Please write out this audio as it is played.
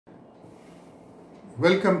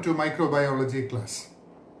Welcome to microbiology class.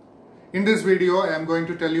 In this video I am going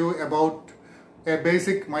to tell you about a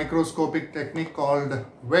basic microscopic technique called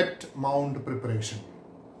wet mount preparation.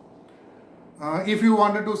 If you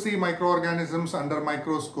wanted to see microorganisms under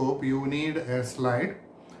microscope, you need a slide,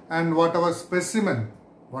 and whatever specimen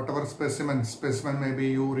may be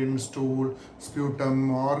urine, stool,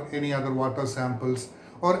 sputum or any other water samples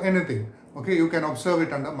or anything. Okay, you can observe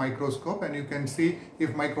it under microscope and you can see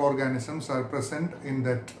if microorganisms are present in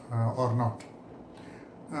that or not.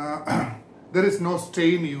 There is no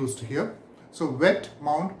stain used here. So wet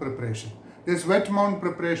mount preparation. This wet mount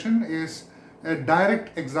preparation is a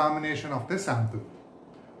direct examination of the sample.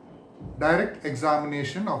 Direct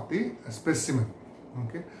examination of the specimen.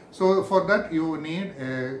 Okay. So for that you need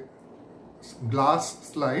a glass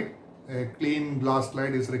slide. A clean glass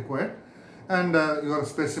slide is required. And your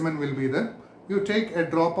specimen will be there. You take a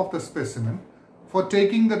drop of the specimen. For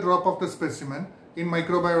taking the drop of the specimen, in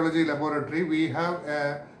microbiology laboratory we have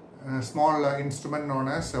a small instrument known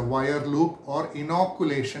as a wire loop or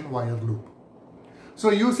inoculation wire loop. So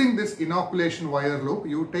using this inoculation wire loop,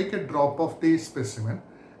 you take a drop of the specimen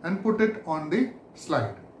and put it on the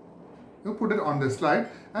slide. You put it on the slide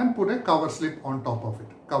and put a cover slip on top of it.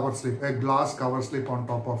 Cover slip, a glass cover slip on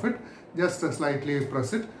top of it. Just slightly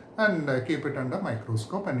press it and keep it under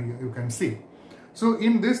microscope and you can see. So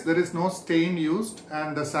in this there is no stain used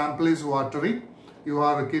and the sample is watery. You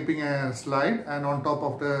are keeping a slide and on top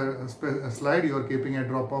of the slide you are keeping a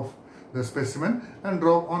drop of the specimen, and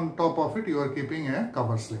on top of it you are keeping a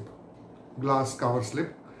cover slip, glass cover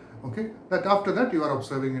slip. Okay, that after that you are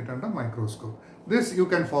observing it under microscope. This you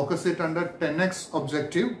can focus it under 10x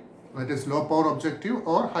objective, that is low power objective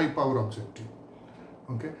or high power objective.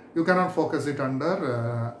 Okay, you cannot focus it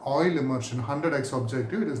under oil immersion 100x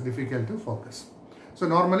objective. It is difficult to focus. So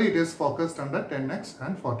normally it is focused under 10x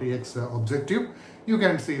and 40x objective. You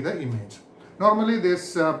can see the image. Normally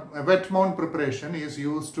this wet mount preparation is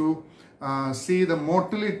used to see the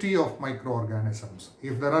motility of microorganisms.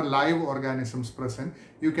 If there are live organisms present,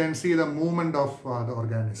 you can see the movement of the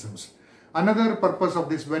organisms. Another purpose of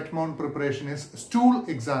this wet mount preparation is stool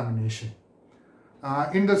examination.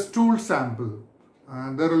 In the stool sample,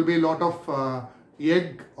 there will be a lot of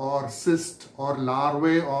egg or cyst or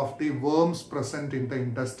larvae of the worms present in the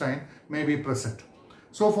intestine may be present.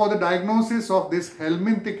 So for the diagnosis of these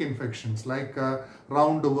helminthic infections like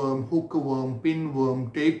roundworm, hookworm,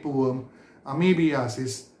 pinworm, tapeworm,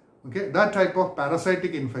 amoebiasis, okay, that type of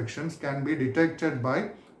parasitic infections can be detected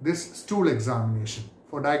by this stool examination.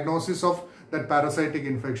 For diagnosis of that parasitic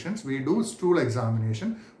infections, we do stool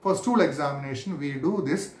examination. For stool examination, we do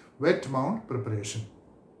this wet mount preparation.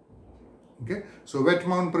 Okay, so wet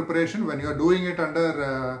mount preparation, when you are doing it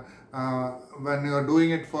under when you are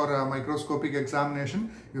doing it for a microscopic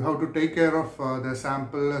examination, you have to take care of the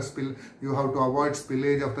sample spill. You have to avoid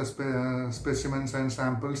spillage of the specimens and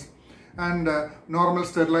samples, and normal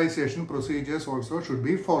sterilization procedures also should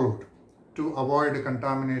be followed to avoid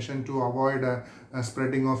contamination, to avoid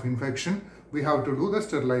spreading of infection. We have to do the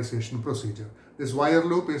sterilization procedure. This wire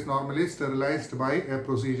loop is normally sterilized by a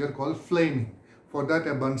procedure called flaming. For that,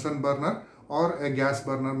 a Bunsen burner or a gas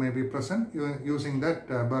burner may be present. Using that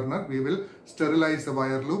burner, we will sterilize the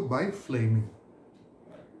wire loop by flaming.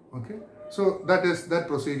 Okay, so that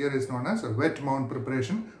procedure is known as a wet mount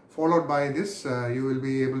preparation. Followed by this, you will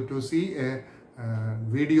be able to see a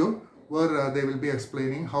video where they will be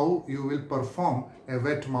explaining how you will perform a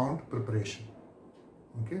wet mount preparation.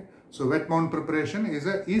 Okay, so wet mount preparation is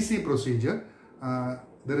an easy procedure.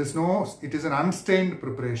 It is an unstained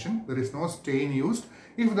preparation. There is no stain used.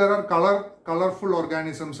 If there are colorful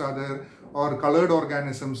organisms are there or colored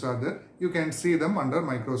organisms are there, you can see them under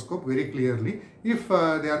microscope very clearly. If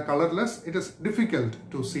they are colorless, it is difficult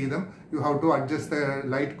to see them. You have to adjust the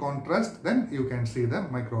light contrast, then you can see the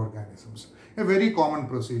microorganisms. A very common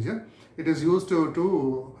procedure. It is used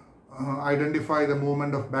to identify the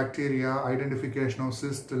movement of bacteria, identification of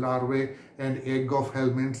cyst, larvae and egg of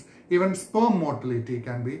helminths. Even sperm motility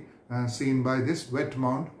can be seen by this wet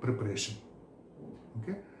mount preparation.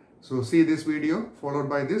 Okay, so see this video. Followed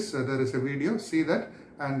by this, there is a video. See that,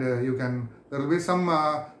 and there will be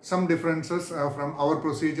some differences from our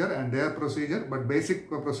procedure and their procedure, but basic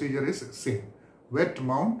procedure is same. Wet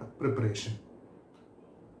mount preparation.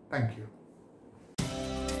 Thank you.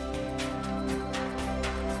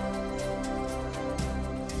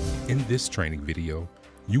 In this training video,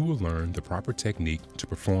 you will learn the proper technique to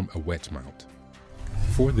perform a wet mount.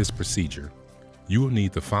 For this procedure, you will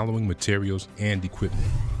need the following materials and equipment: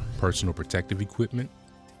 personal protective equipment,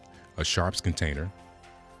 a sharps container,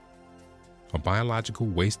 a biological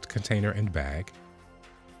waste container and bag,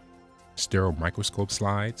 sterile microscope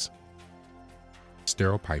slides,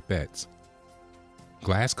 sterile pipettes,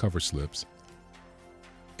 glass cover slips,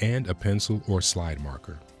 and a pencil or slide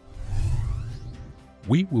marker.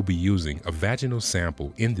 We will be using a vaginal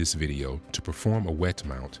sample in this video to perform a wet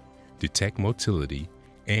mount, detect motility,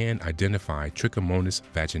 and identify Trichomonas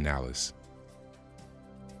vaginalis.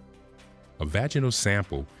 A vaginal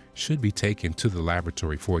sample should be taken to the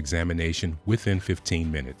laboratory for examination within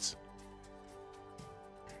 15 minutes.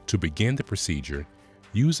 To begin the procedure,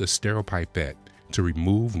 use a sterile pipette to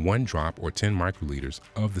remove 1 drop or 10 microliters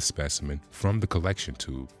of the specimen from the collection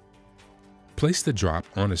tube. Place the drop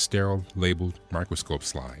on a sterile labeled microscope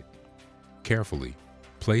slide. Carefully,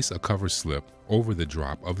 place a cover slip over the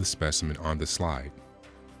drop of the specimen on the slide.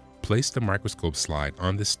 Place the microscope slide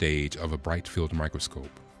on the stage of a bright field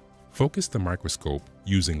microscope. Focus the microscope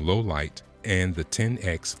using low light and the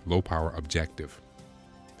 10x low power objective.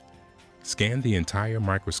 Scan the entire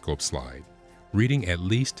microscope slide, reading at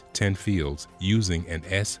least 10 fields using an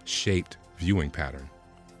S-shaped viewing pattern.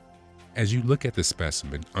 As you look at the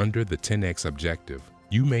specimen under the 10x objective,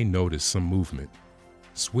 you may notice some movement.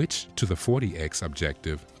 Switch to the 40x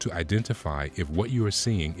objective to identify if what you are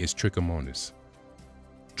seeing is Trichomonas.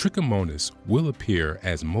 Trichomonas will appear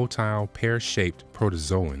as motile pear-shaped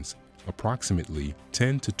protozoans approximately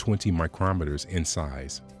 10 to 20 micrometers in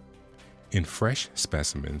size. In fresh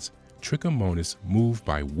specimens, Trichomonas move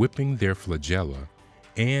by whipping their flagella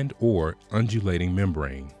and/or undulating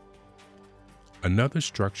membrane. Another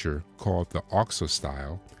structure called the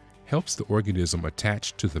oxostyle helps the organism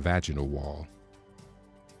attach to the vaginal wall.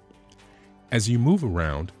 As you move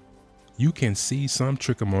around, you can see some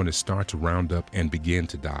Trichomonas start to round up and begin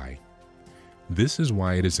to die. This is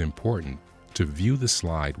why it is important to view the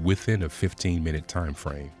slide within a 15-minute time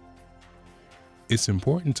frame. It's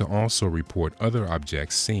important to also report other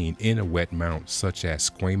objects seen in a wet mount, such as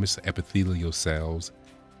squamous epithelial cells,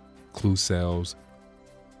 clue cells,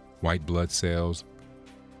 white blood cells,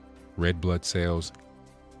 red blood cells,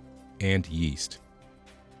 and yeast.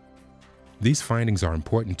 These findings are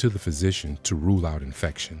important to the physician to rule out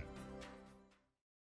infection.